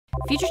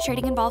Futures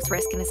trading involves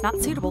risk and is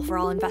not suitable for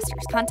all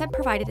investors. Content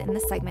provided in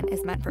this segment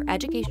is meant for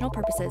educational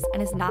purposes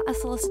and is not a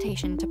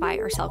solicitation to buy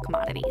or sell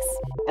commodities.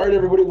 All right,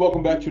 everybody,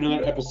 welcome back to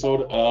another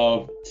episode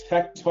of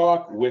Tech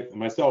Talk with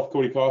myself,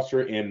 Cody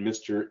Koster, and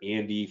Mr.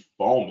 Andy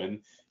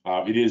Fallman.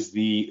 It is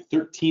the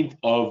 13th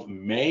of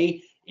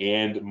May,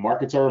 and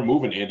markets are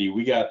moving. Andy,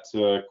 we got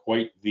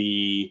quite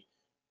the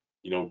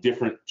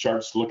different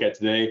charts to look at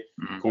today.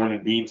 Corn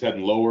and beans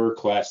heading lower.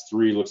 Class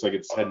 3 looks like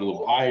it's heading a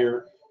little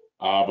higher.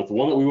 But the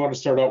one that we want to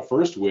start out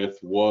first with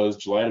was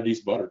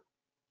Jul-Dec Butter.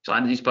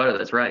 Jul-Dec Butter,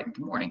 that's right.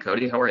 Good morning,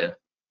 Cody. How are you?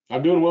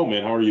 I'm doing well,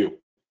 man. How are you?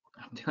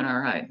 I'm doing all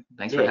right.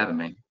 Thanks for having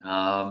me.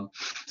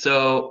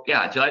 So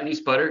yeah,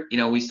 Jul-Dec Butter,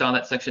 we saw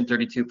that Section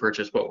 32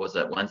 purchase, what was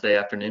that, Wednesday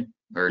afternoon?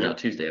 Or no,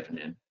 Tuesday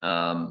afternoon.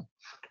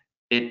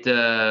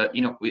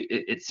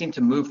 It seemed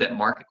to move that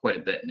market quite a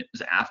bit, and it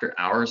was after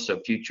hours, so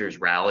futures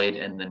rallied,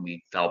 and then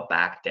we fell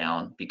back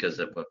down because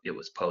it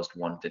was post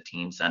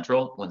 115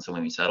 central when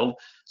we settled.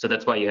 So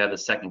that's why you have the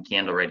second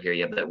candle right here.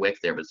 You have that wick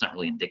there, but it's not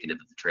really indicative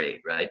of the trade,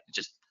 right?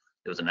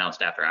 It was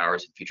announced after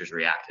hours and futures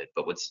reacted.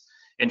 But what's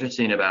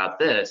interesting about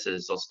this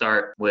is I'll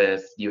start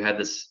with,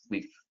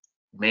 we've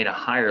made a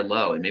higher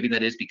low, and maybe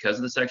that is because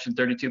of the Section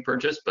 32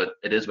 purchase, but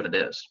it is what it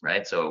is,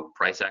 right? So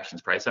price action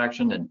is price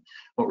action, and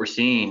what we're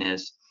seeing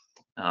is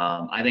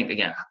I think,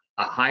 again,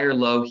 a higher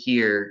low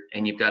here,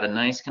 and you've got a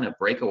nice kind of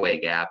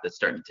breakaway gap that's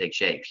starting to take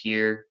shape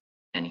here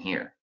and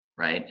here,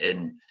 right?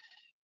 And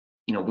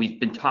we've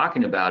been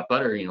talking about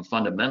butter,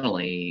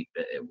 fundamentally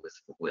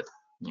with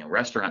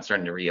restaurants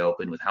starting to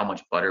reopen, with how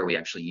much butter we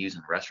actually use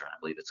in a restaurant. I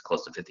believe it's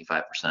close to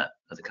 55%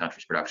 of the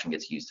country's production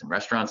gets used in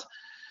restaurants.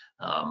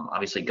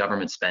 Obviously,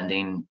 government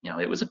spending,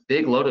 it was a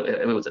big load of,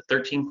 it was a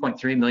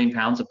 13.3 million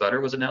pounds of butter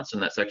was announced in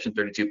that Section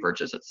 32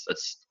 purchase.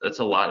 That's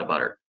a lot of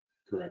butter.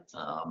 Correct.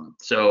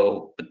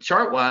 But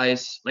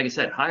chart-wise, like I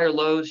said, higher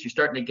lows, you're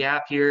starting to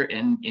gap here,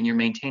 and you're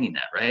maintaining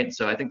that, right?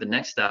 So I think the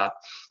next stop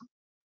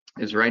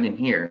is right in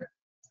here,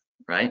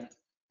 right?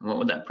 And what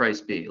would that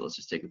price be? Let's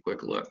just take a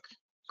quick look.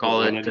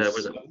 Call it,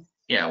 was it?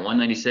 Yeah,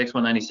 196,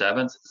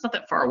 197. It's not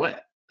that far away.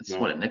 It's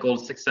what, a nickel,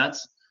 6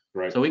 cents?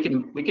 Right. So we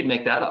can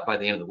make that up by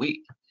the end of the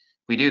week.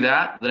 If we do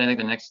that, then I think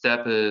the next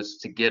step is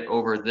to get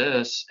over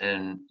this,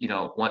 and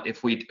what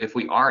if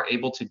we are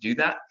able to do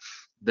that,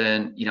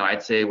 then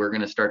I'd say we're going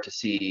to start to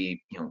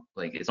see,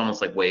 like it's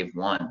almost like wave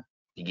one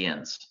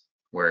begins,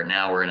 where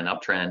now we're in an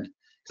uptrend.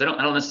 Because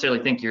I don't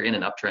necessarily think you're in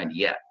an uptrend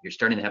yet. You're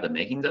starting to have the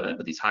makings of it,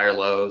 but these higher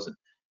lows,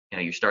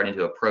 and you're starting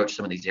to approach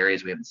some of these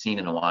areas we haven't seen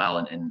in a while.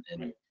 And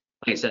like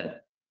I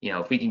said,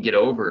 if we can get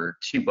over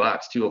 $2,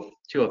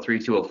 203,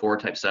 204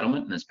 type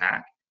settlement in this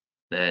pack,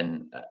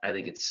 then I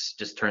think it's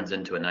just turns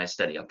into a nice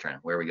steady uptrend.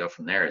 Where we go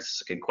from there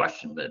is a good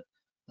question, but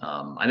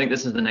I think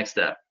this is the next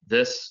step.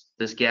 This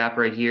gap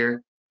right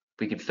here,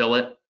 we could fill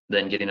it,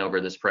 then getting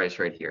over this price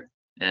right here.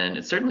 And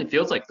it certainly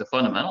feels like the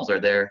fundamentals are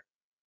there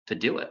to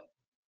do it.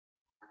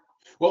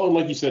 Well, and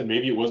like you said,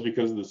 maybe it was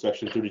because of the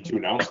Section 32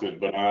 announcement,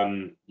 but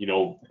on,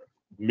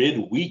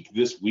 midweek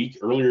this week,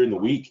 earlier in the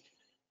week,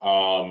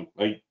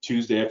 like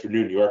Tuesday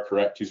afternoon, you are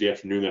correct, Tuesday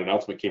afternoon, that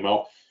announcement came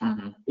out.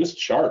 This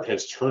chart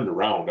has turned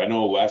around. I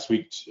know last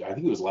week, I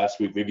think it was last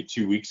week, maybe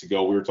 2 weeks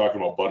ago, we were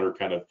talking about butter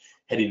kind of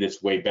heading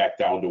its way back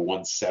down to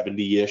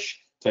 170-ish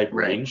type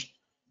range.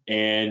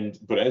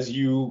 But as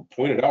you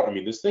pointed out, I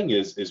mean, this thing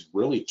is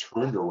really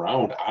turned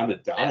around on a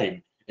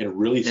dime and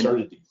really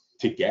started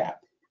to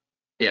gap.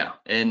 Yeah,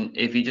 and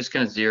if you just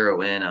kind of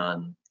zero in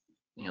on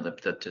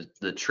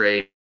the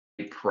trade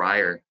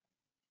prior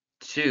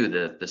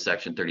to the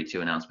Section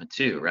 32 announcement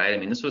too, right? I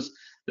mean,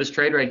 this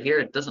trade right here,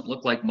 it doesn't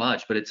look like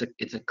much, but it's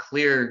a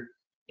clear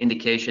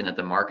indication that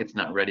the market's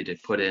not ready to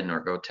put in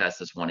or go test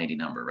this 180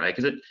 number, right?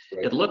 Because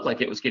it looked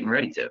like it was getting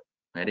ready to,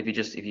 right? If you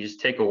just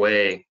take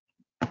away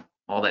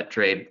all that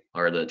trade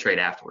or the trade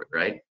afterward,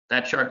 right?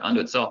 That chart unto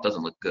itself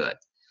doesn't look good.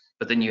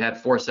 But then you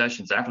had 4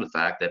 sessions after the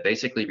fact that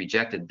basically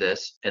rejected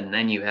this, and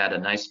then you had a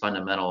nice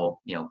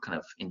fundamental, kind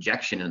of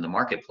injection in the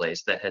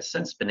marketplace that has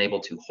since been able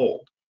to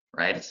hold,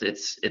 right?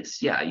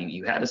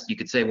 You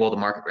could say, well, the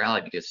market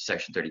rallied because of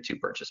Section 32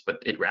 purchase,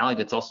 but it rallied,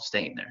 it's also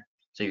staying there.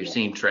 So you're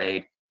seeing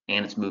trade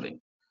and it's moving.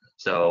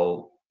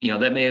 So,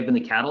 that may have been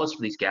the catalyst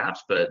for these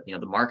gaps, but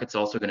the market's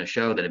also going to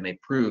show that it may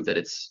prove that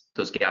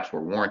those gaps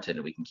were warranted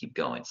and we can keep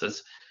going. So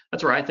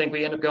that's where I think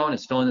we end up going,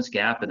 is filling this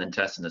gap and then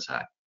testing this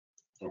high.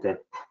 Okay.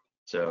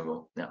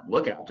 So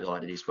look out,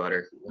 Jul-Dec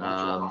Butter.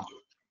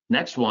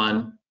 Next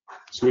one.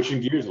 Switching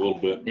gears a little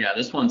bit. Yeah,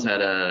 this one's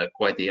had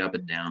quite the up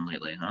and down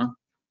lately, huh?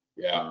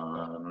 Yeah.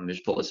 Let me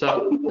just pull this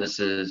up. This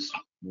is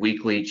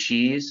weekly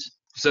cheese.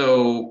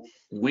 So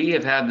we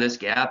have had this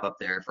gap up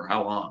there for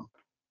how long?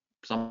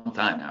 Some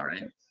time now,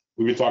 right?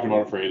 We've been talking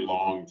about it for a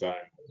long time.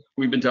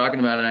 We've been talking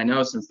about it, I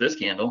know, since this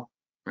candle,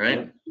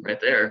 right? Right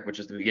there, which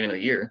is the beginning of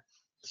the year.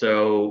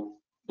 So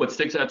what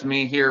sticks out to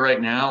me here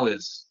right now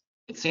is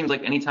it seems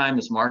like anytime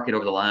this market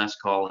over the last,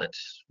 call it,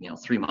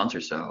 3 months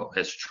or so,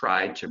 has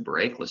tried to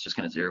break, let's just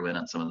kind of zero in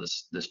on some of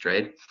this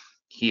trade,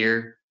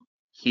 here,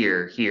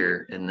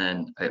 and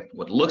then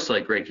what looks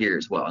like right here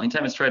as well.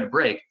 Anytime it's tried to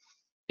break,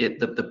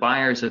 the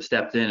buyers have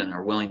stepped in and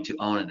are willing to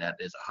own it at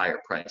is a higher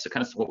price. So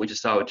kind of what we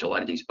just saw with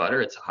Jul-Dec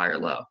Butter, it's a higher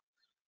low,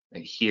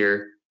 like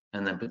here,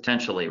 and then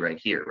potentially right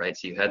here, right?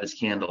 So you had this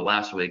candle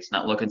last week, it's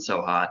not looking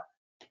so hot,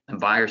 and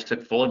buyers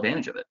took full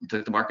advantage of it and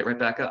took the market right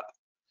back up.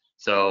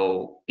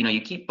 So,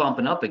 you keep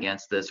bumping up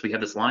against this. We have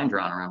this line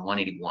drawn around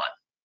 181,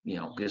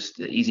 just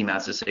the easy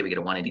math to say we get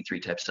a 183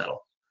 type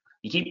settle.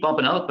 You keep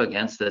bumping up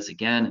against this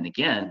again and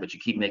again, but you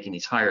keep making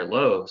these higher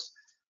lows.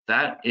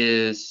 That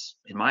is,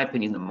 in my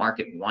opinion, the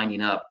market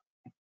winding up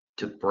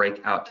to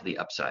break out to the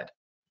upside.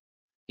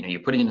 You're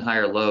putting in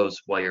higher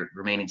lows while you're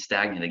remaining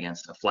stagnant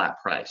against a flat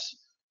price.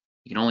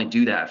 You can only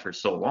do that for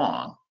so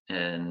long.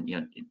 And,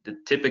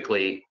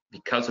 typically,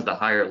 because of the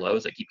higher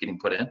lows that keep getting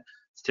put in,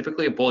 it's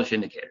typically a bullish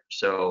indicator.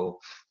 So,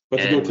 but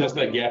to go test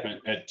that gap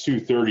at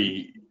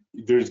 230,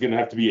 there's going to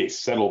have to be a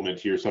settlement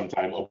here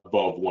sometime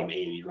above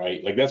 180,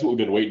 right? Like that's what we've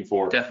been waiting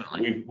for.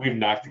 Definitely. We've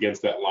knocked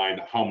against that line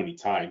how many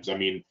times? I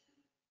mean,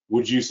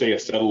 would you say a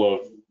settle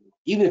of,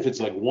 even if it's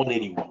like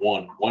 181,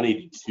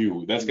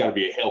 182, that's got to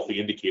be a healthy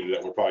indicator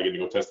that we're probably going to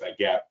go test that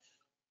gap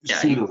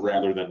sooner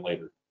rather than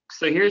later.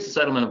 So here's the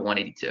settlement of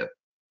 182,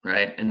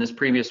 right? And this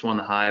previous one,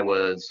 the high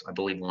was, I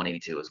believe,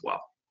 182 as well.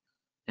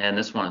 And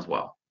this one as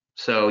well.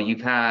 So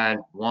you've had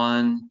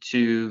 1,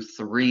 2,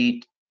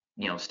 3,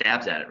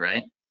 stabs at it,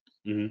 right?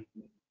 Mm-hmm.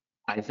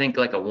 I think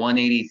like a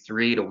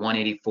 183 to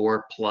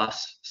 184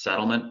 plus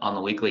settlement on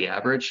the weekly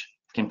average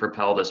can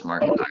propel this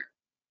market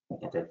higher.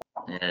 Okay.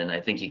 And I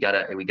think we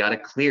gotta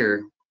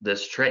clear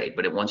this trade.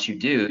 But once you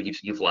do,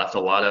 you've left a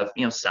lot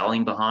of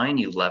selling behind.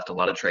 You've left a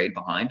lot of trade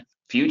behind.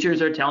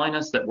 Futures are telling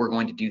us that we're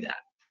going to do that,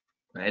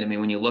 right? I mean,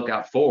 when you look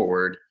out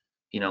forward,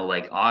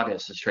 like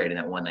August is trading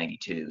at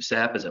 192,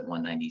 SEP is at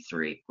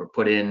 193. We're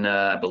put in,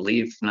 I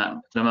believe, if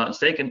I'm not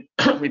mistaken,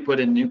 we put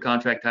in new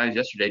contract highs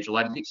yesterday,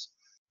 July 6th.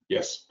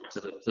 Yes.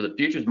 So the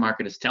futures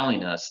market is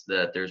telling us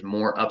that there's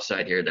more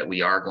upside here that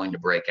we are going to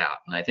break out.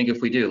 And I think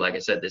if we do, like I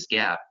said, this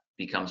gap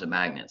becomes a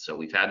magnet. So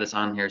we've had this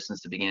on here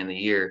since the beginning of the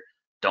year.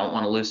 Don't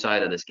want to lose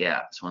sight of this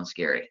gap. This one's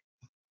scary.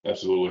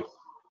 Absolutely.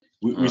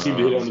 We seem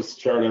to hit on this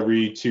chart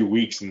every 2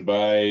 weeks, and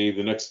by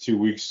the next 2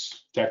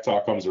 weeks, Tech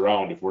Talk comes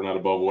around. If we're not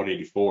above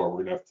 184,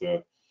 we're gonna have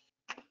to.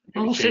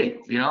 We'll see.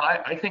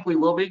 I think we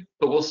will be,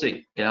 but we'll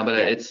see. But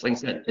it's like I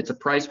said, it's a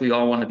price we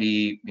all want to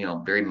be,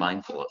 very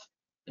mindful of.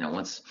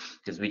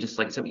 Because we just,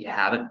 like I said, we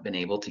haven't been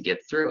able to get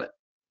through it.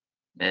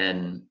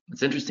 And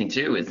what's interesting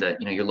too is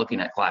that you're looking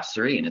at class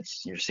 3 and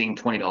you're seeing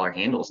 $20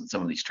 handles in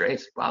some of these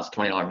trades. Wow, it's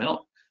 $20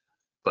 milk.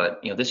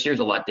 But this year's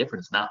a lot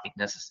different. It's not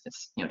necessary.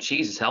 It's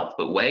cheese has helped,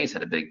 but whey's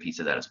had a big piece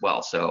of that as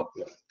well. So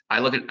I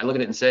look at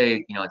it and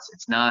say,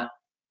 it's not.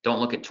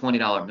 Don't look at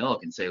 $20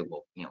 milk and say,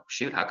 well,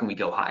 shoot, how can we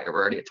go higher? We're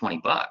already at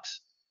 $20.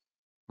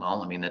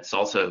 Well, I mean, that's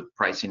also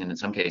pricing in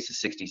some cases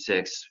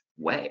 66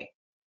 whey.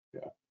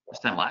 Yeah. This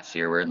time last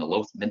year, we're in the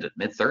low mid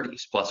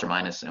 30s, plus or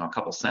minus a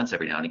couple cents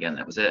every now and again.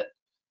 That was it.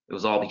 It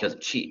was all because of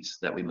cheese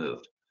that we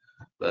moved.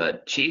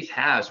 But cheese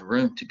has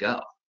room to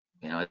go.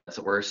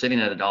 So we're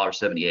sitting at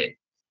 $1.78.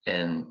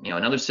 And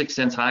another 6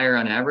 cents higher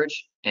on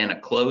average, and a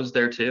close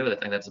there too. I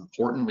think that's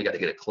important. We got to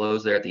get a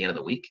close there at the end of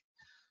the week.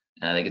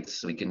 And I think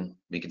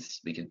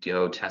we could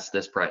go test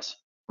this price.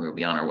 We'll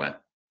be on our way.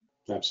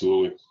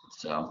 Absolutely.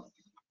 So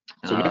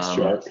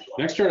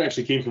next chart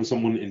actually came from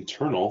someone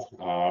internal.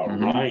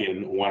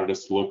 Ryan wanted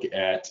us to look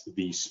at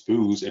the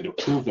spoos and to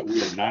prove that we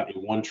are not a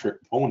one-trick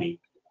pony.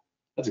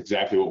 That's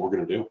exactly what we're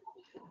going to do.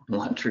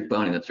 One-trick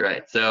pony. That's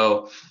right.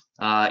 So.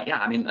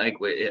 I mean, like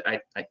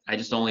I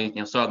just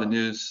only saw the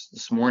news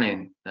this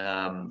morning.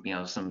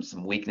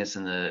 Some weakness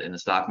in the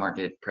stock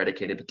market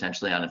predicated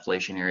potentially on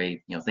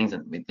inflationary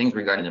things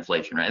regarding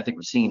inflation, right? I think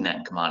we're seeing that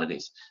in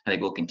commodities. I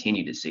think we'll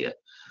continue to see it.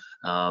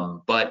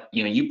 But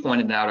you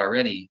pointed out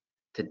already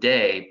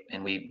today,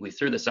 and we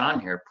threw this on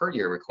here per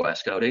your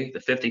request, Cody, the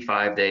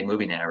 55-day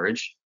moving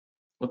average.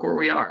 Look where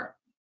we are.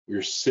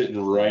 You're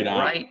sitting right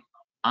on it.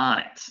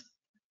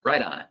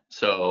 Right on it.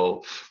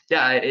 So the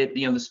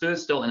SPOO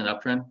is still in an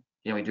uptrend.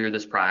 We drew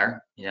this prior,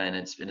 and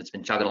it's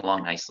been chugging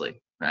along nicely,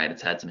 right?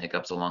 It's had some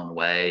hiccups along the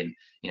way,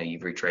 and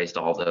you've retraced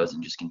all those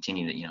and just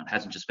continued. It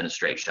hasn't just been a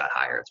straight shot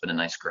higher. It's been a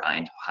nice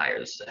grind higher.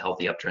 This is a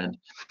healthy uptrend,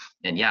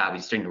 and we're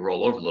starting to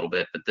roll over a little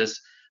bit. But this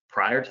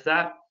prior to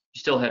that, you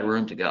still had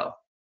room to go,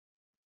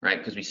 right?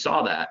 Because we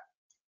saw that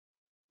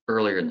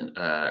earlier in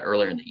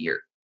the year,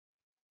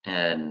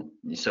 and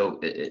so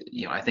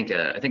I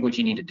think what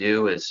you need to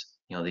do is.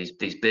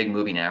 These big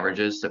moving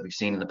averages that we've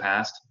seen in the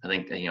past. I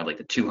think like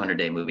the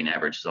 200-day moving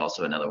average is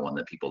also another one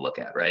that people look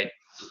at, right?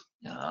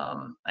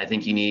 I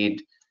think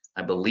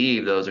I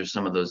believe those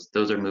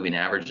are moving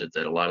averages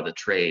that a lot of the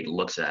trade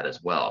looks at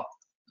as well.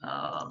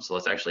 So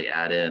let's actually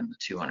add in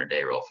the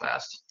 200-day real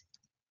fast.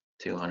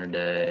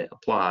 200-day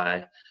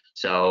apply.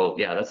 So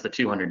that's the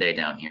 200-day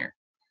down here.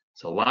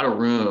 So a lot of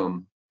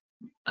room.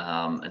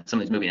 And some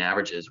of these moving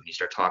averages, when you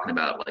start talking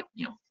about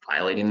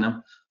violating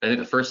them, I think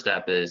the first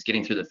step is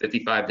getting through the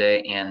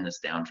 55-day and this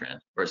downtrend,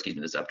 or excuse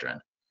me, this uptrend.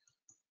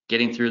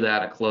 Getting through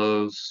that, a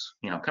close,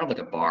 kind of like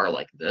a bar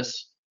like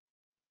this.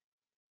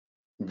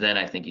 Then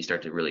I think you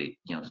start to really,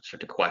 start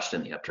to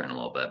question the uptrend a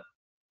little bit.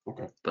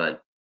 Okay.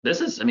 But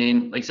this is, I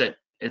mean, like I said,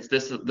 it's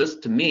this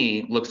to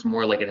me looks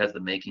more like it has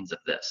the makings of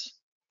this.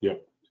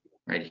 Yep.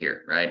 Right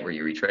here, right? Where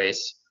you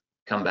retrace,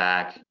 come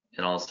back,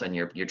 and all of a sudden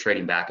you're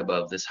trading back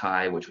above this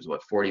high, which was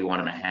what,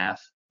 41.5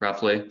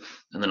 roughly.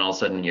 And then all of a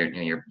sudden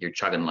you're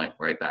chugging like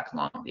right back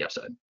along the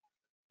upside.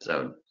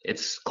 So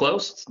it's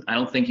close. I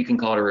don't think you can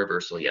call it a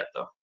reversal yet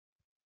though.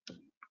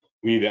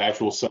 We need the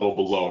actual settle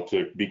below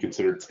to be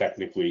considered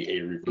technically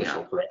a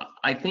reversal, correct?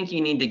 I think you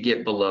need to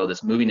get below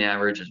this moving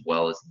average as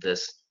well as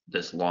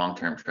this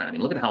long-term trend. I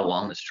mean, look at how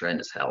long this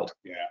trend is held.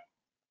 Yeah.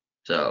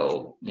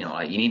 So, you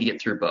need to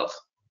get through both.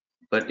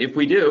 But if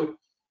we do,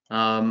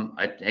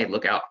 hey,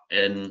 look out.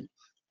 And,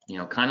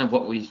 kind of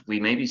what we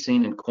may be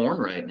seeing in corn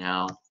right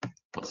now.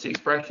 What's the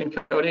expression,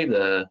 Cody?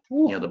 The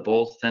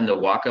bulls tend to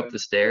walk up the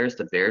stairs,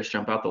 the bears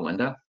jump out the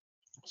window.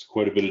 It's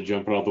quite a bit of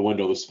jumping out the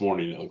window this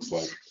morning, it looks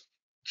like.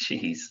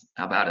 Jeez,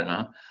 how about it,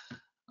 huh?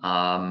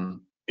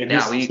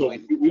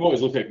 We've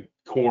always looked at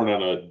corn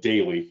on a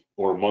daily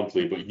or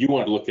monthly, but you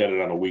want to look at it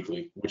on a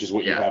weekly, which is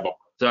what you have.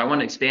 So I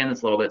want to expand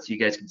this a little bit so you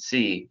guys can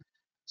see.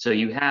 So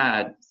you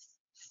had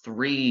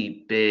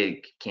 3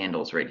 big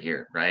candles right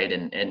here, right?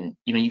 And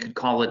you could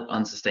call it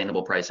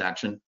unsustainable price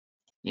action.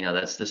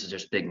 This is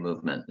just big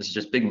movement. This is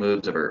just big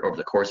moves over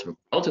the course of a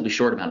relatively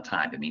short amount of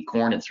time. I mean,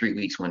 corn in 3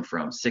 weeks went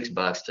from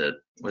 $6 to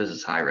what is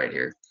this high right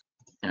here?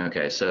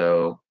 Okay,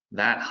 so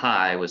that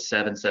high was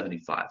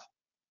 775.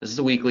 This is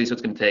a weekly, so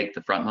it's going to take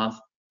the front month.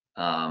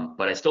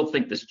 But I still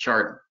think this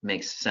chart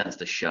makes sense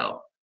to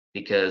show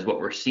because what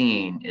we're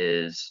seeing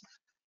is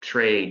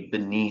trade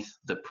beneath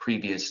the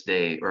previous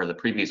day or the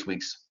previous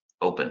week's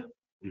open.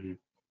 Mm-hmm.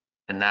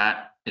 And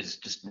that is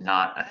just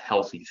not a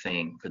healthy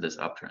thing for this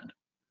uptrend.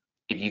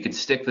 If you could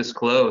stick this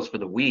close for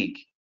the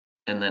week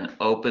and then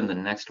open the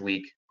next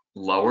week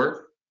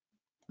lower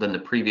than the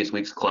previous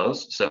week's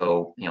close.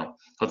 So,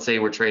 let's say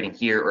we're trading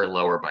here or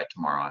lower by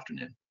tomorrow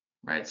afternoon,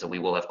 right? So we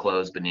will have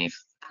closed beneath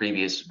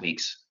previous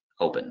week's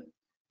open.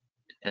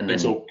 And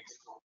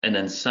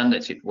then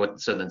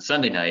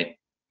Sunday night,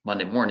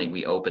 Monday morning,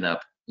 we open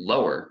up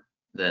lower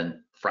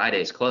than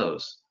Friday's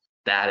close.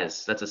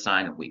 That's a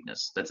sign of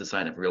weakness. That's a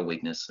sign of real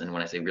weakness. And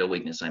when I say real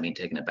weakness, I mean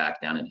taking it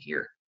back down in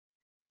here.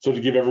 So to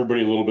give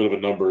everybody a little bit of a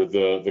number,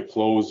 the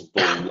close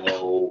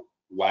below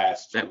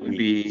last that would week.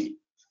 be,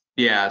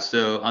 yeah.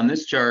 So on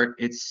this chart,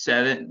 it's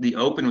the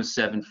open was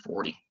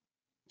 740.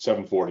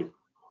 740.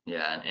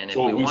 Yeah, and if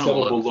so we if we want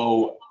settle to look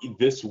below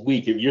this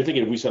week, if you're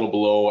thinking if we settle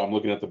below, I'm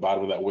looking at the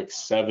bottom of that wick,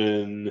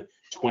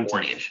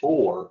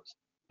 724.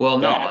 Well,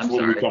 no, that's I'm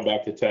when sorry. we come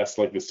back to test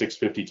like the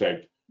 650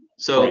 type.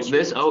 So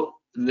this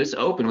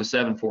open was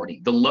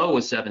 740. The low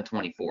was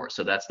 724.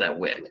 So that's that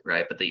wick,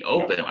 right? But the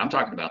open, I'm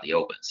talking about the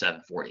open,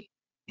 740.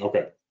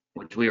 Okay.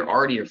 Which we are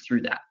already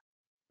through that,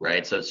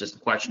 right? So it's just a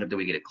question of do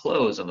we get a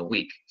close on the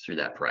week through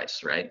that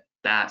price, right?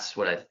 That's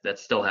what that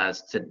still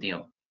has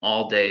to,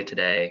 all day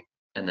today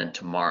and then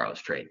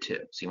tomorrow's trade too.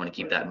 So you want to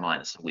keep that in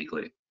mind. This is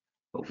weekly.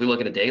 But if we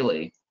look at a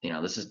daily,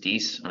 this is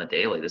decent on a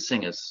daily. This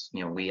thing is,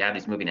 we have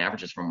these moving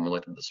averages from when we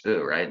looked at the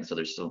SPOO, right? And so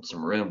there's still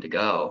some room to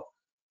go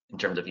in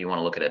terms of if you want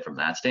to look at it from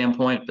that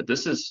standpoint. But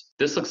this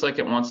looks like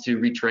it wants to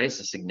retrace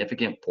a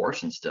significant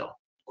portion still.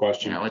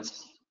 Question.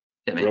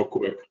 Real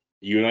quick.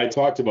 You and I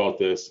talked about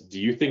this. Do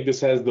you think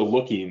this has the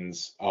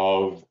lookings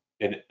of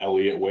an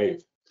Elliott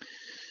wave?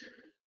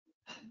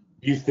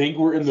 Do you think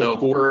we're in the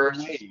fourth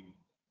wave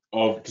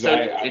of? Because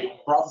I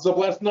brought this up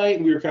last night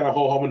and we were kind of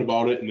ho-humming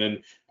about it, and then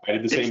I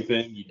did the same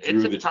thing. You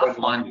drew it's a tough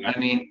one. I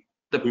mean,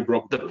 the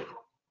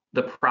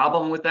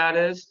problem with that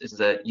is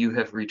that you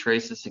have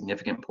retraced a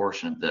significant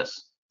portion of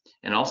this.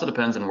 And it also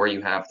depends on where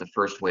you have the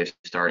first wave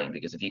starting,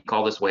 because if you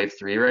call this wave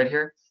 3 right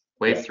here,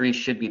 wave 3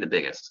 should be the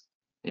biggest.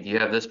 If you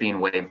have this being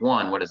wave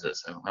 1, what is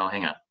this? Oh,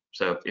 hang on.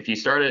 So if you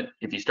started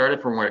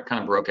from where it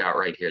kind of broke out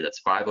right here, that's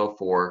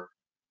 504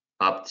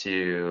 up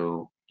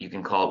to, you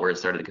can call it where it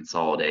started to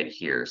consolidate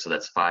here. So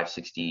that's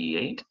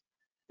 568.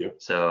 Yep.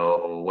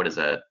 So what is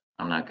that?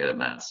 I'm not good at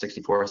math.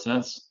 64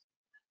 cents.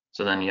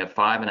 So then you have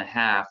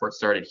 5.5 where it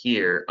started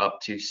here up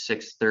to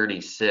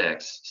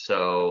 636.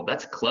 So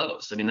that's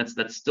close. I mean,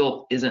 that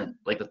still isn't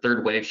like the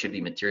third wave should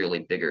be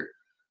materially bigger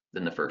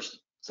than the first.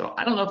 So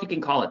I don't know if you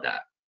can call it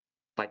that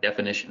by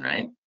definition,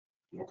 right?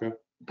 Okay.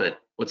 But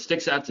what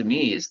sticks out to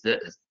me is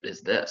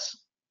this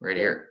right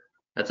here.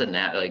 That's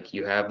like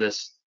you have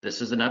this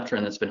is an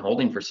uptrend that's been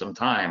holding for some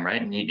time,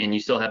 right? And you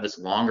still have this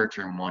longer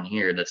term one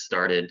here that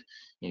started,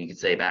 you could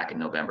say back in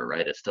November,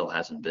 right? It still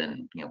hasn't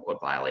been,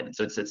 quote, violated.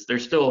 So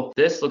there's still,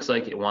 this looks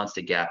like it wants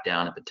to gap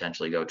down and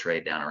potentially go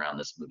trade down around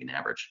this moving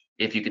average.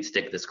 If you could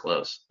stick this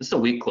close, this is a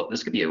weak close.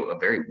 This could be a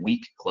very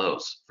weak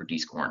close for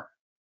D's corn.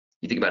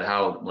 You think about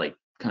how like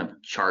kind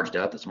of charged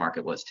up this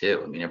market was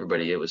too. I mean,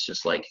 everybody, it was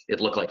just like, it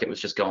looked like it was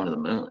just going to the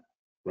moon,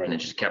 right? And it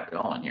just kept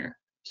going here.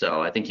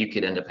 So I think you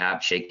could end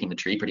up shaking the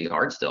tree pretty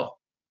hard still.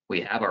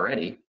 We have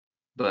already,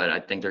 but I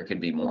think there could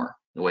be more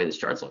the way this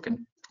chart's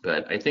looking.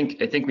 But I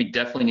think we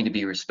definitely need to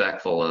be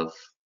respectful of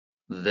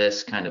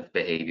this kind of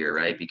behavior,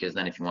 right? Because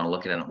then if you want to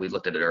look at it, we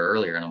looked at it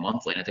earlier in a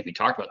monthly, and I think we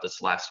talked about this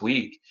last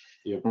week.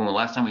 Yep. When the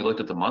last time we looked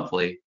at the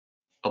monthly,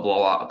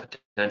 a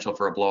potential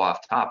for a blow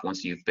off top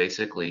once you've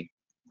basically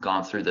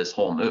gone through this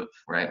whole move,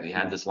 right? We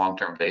had this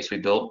long-term base we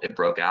built, it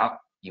broke out,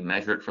 you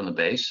measure it from the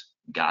base,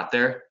 got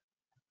there,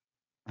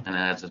 and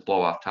then it's this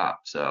blow off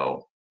top.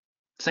 So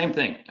same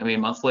thing. I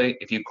mean, monthly,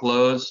 if you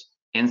close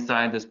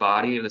inside this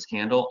body of this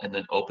candle and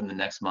then open the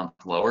next month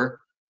lower,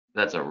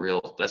 that's a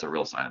real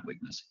sign of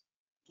weakness.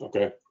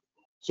 Okay.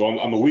 So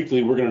on the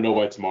weekly, we're going to know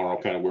by tomorrow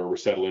kind of where we're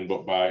settling,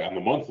 but on the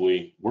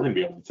monthly, we're going to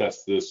be able to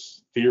test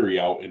this theory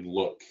out and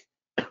look,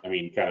 I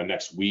mean, kind of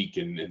next week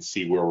and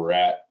see where we're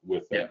at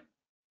with that,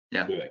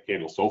 with that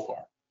candle so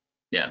far.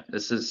 Yeah,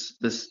 this is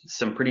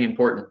some pretty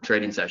important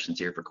trading sessions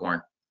here for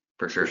corn,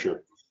 for sure. For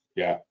sure.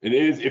 Yeah,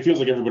 it feels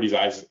like everybody's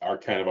eyes are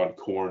kind of on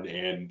corn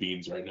and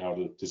beans right now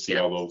to see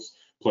how those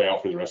play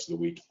out for the rest of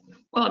the week.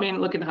 Well, I mean,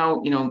 look at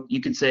how, you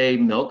could say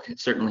milk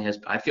certainly has,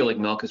 I feel like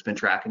milk has been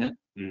tracking it.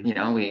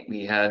 Mm-hmm.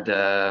 We had,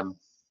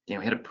 we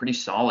had a pretty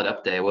solid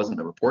up day. It wasn't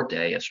the report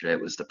day yesterday.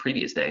 It was the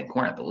previous day in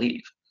corn, I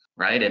believe.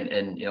 Right.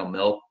 And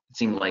milk, it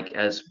seemed like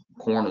as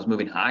corn was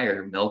moving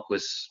higher, milk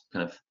was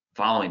kind of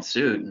following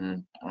suit.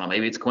 And I don't know,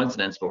 maybe it's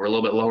coincidence, but we're a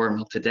little bit lower in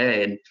milk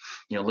today. And,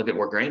 look at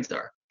where grains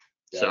are.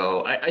 Yeah.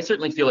 So I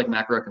certainly feel like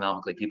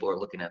macroeconomically people are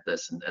looking at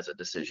this as a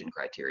decision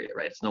criteria,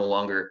 right? It's no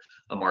longer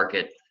a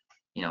market,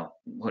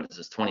 what is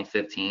this,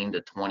 2015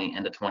 to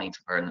end of 20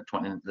 or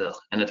the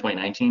end of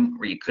 2019,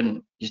 where you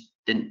just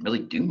didn't really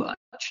do much.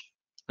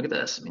 Look at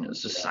this. I mean, it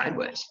was just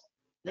sideways.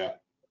 Yeah.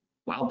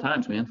 Wild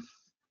times, man.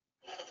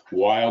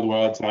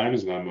 Wild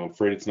times, and I'm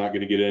afraid it's not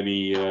going to get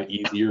any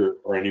easier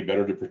or any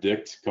better to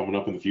predict coming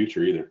up in the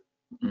future either.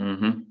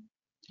 Mm-hmm.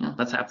 Yeah,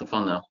 that's half the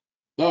fun, though.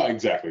 Oh,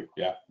 exactly.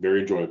 Yeah, very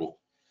enjoyable.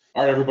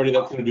 All right, everybody,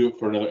 that's going to do it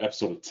for another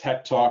episode of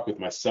Tech Talk with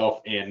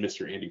myself and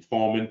Mr. Andy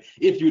Fallman.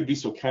 If you would be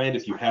so kind,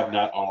 if you have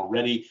not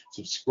already,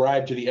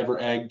 subscribe to the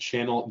everag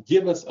channel,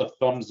 give us a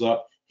thumbs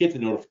up, hit the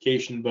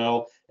notification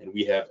bell, and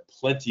we have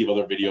plenty of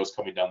other videos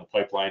coming down the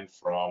pipeline,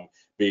 from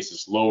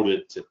Basis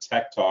Loaded to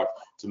Tech Talk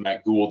to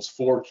Matt Gould's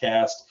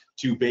forecast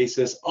to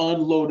Basis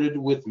Unloaded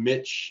with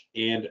Mitch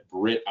and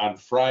Britt on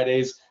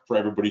Fridays, for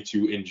everybody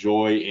to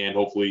enjoy and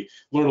hopefully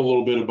learn a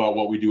little bit about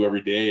what we do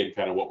every day and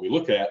kind of what we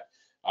look at.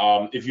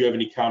 If you have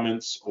any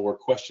comments or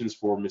questions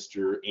for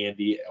Mr.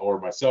 Andy or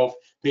myself,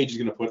 Paige is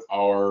going to put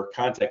our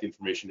contact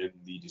information in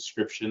the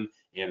description,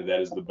 and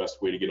that is the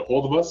best way to get a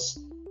hold of us.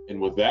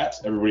 And with that,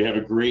 everybody have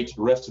a great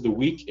rest of the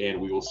week,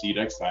 and we will see you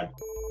next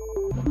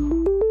time.